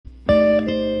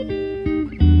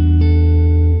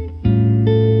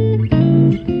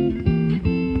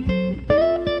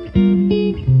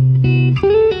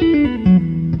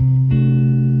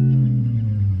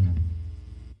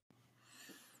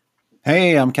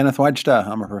I'm Kenneth Wajda.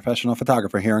 I'm a professional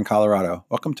photographer here in Colorado.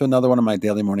 Welcome to another one of my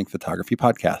daily morning photography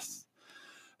podcasts.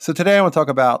 So today I want to talk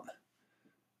about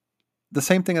the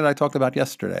same thing that I talked about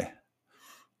yesterday.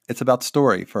 It's about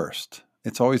story first.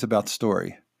 It's always about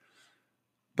story.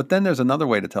 But then there's another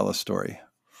way to tell a story.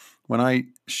 When I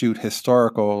shoot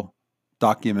historical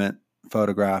document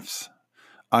photographs,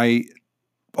 I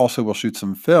also will shoot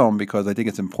some film because I think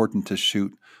it's important to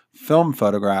shoot film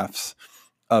photographs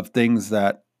of things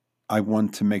that I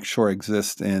want to make sure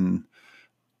exist in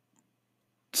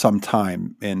some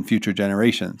time in future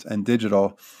generations. And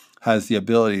digital has the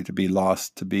ability to be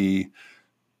lost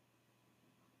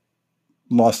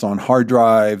on hard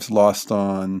drives, lost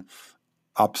on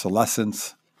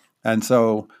obsolescence. And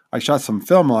so I shot some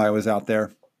film while I was out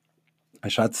there. I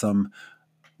shot some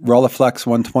Rolleiflex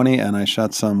 120 and I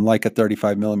shot some Leica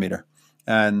 35 millimeter.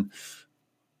 And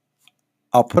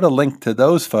I'll put a link to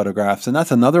those photographs, and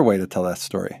that's another way to tell that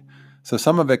story. So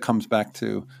some of it comes back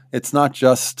to, it's not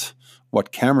just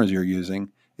what cameras you're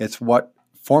using, it's what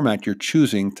format you're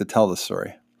choosing to tell the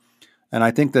story. And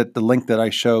I think that the link that I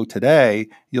show today,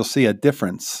 you'll see a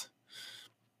difference.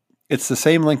 It's the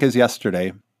same link as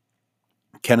yesterday,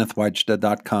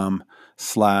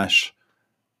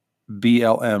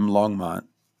 kennethwajda.com/BLM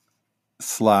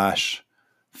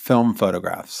Longmont/film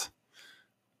photographs.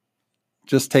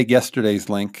 Just take yesterday's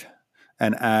link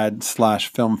and add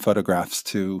 /film photographs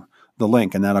to the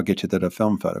link, and that'll get you to the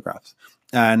film photographs.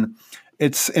 And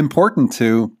it's important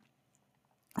to,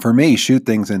 for me, shoot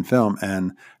things in film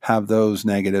and have those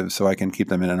negatives so I can keep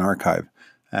them in an archive.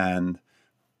 And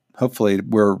hopefully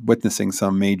we're witnessing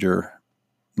some major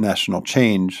national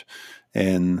change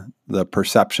in the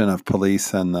perception of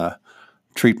police and the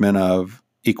treatment of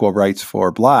equal rights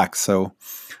for blacks. So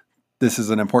this is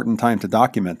an important time to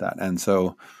document that. And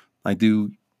so I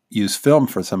do use film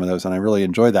for some of those, and I really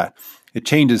enjoy that. It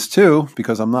changes too,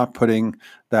 because I'm not putting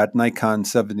that Nikon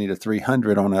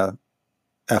 70-300 on a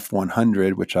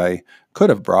f100, which I could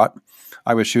have brought.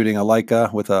 I was shooting a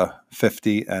Leica with a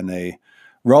 50 and a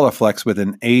Rolleiflex with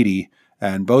an 80,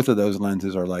 and both of those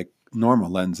lenses are like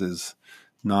normal lenses,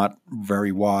 not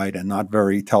very wide and not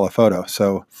very telephoto.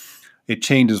 So it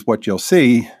changes what you'll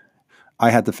see.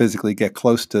 I had to physically get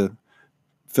close to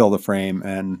fill the frame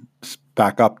and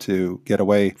back up to get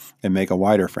away and make a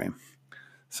wider frame.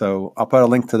 So I'll put a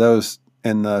link to those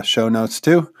in the show notes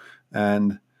too.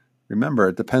 And remember,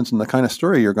 it depends on the kind of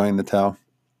story you're going to tell.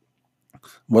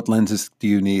 What lenses do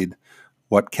you need?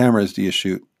 What cameras do you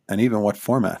shoot? And even what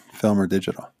format, film or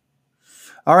digital?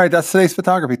 All right, that's today's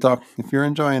photography talk. If you're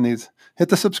enjoying these, hit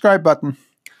the subscribe button.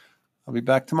 I'll be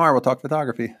back tomorrow. We'll talk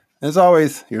photography. As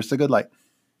always, here's the good light.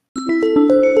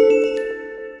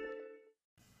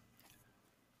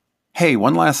 Hey,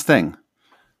 one last thing.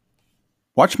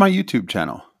 Watch my YouTube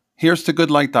channel. Here's to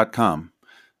goodlight.com.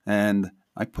 And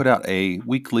I put out a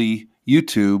weekly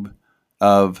YouTube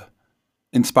of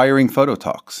inspiring photo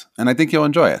talks. And I think you'll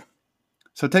enjoy it.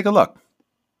 So take a look.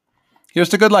 Here's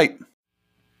to good light.